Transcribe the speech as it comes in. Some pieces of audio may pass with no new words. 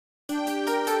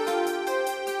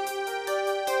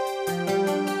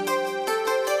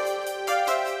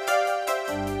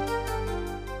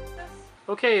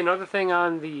Okay, another thing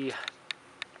on the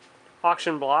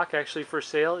auction block actually for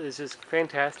sale is this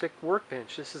fantastic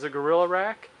workbench. This is a Gorilla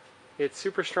Rack. It's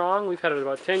super strong. We've had it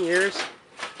about 10 years.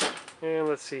 And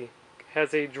let's see, it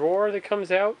has a drawer that comes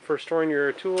out for storing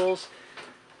your tools,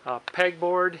 a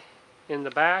pegboard in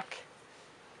the back,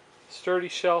 sturdy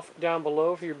shelf down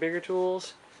below for your bigger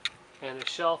tools, and a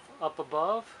shelf up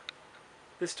above.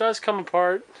 This does come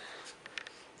apart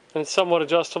and it's somewhat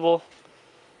adjustable.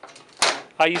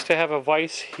 I used to have a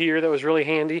vise here that was really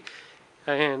handy,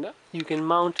 and you can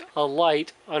mount a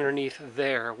light underneath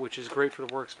there, which is great for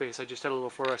the workspace. I just had a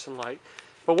little fluorescent light.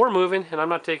 But we're moving, and I'm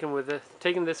not taking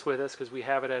this with us because we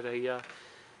have it at the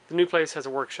new place has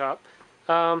a workshop.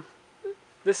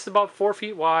 This is about 4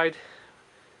 feet wide.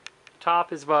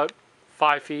 Top is about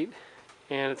 5 feet,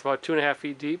 and it's about 2.5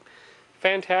 feet deep.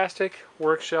 Fantastic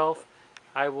work shelf.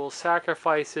 I will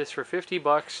sacrifice this for 50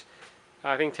 bucks.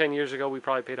 I think 10 years ago we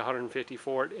probably paid 150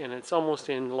 for it, and it's almost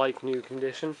in like new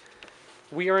condition.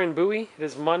 We are in Bowie. It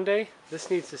is Monday.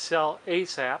 This needs to sell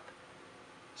ASAP.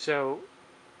 So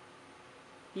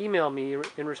email me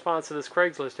in response to this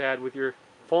Craigslist ad with your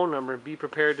phone number and be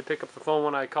prepared to pick up the phone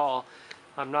when I call.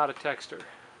 I'm not a texter.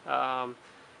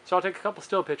 So I'll take a couple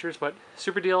still pictures, but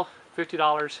super deal,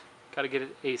 $50. Got to get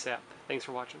it ASAP. Thanks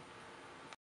for watching.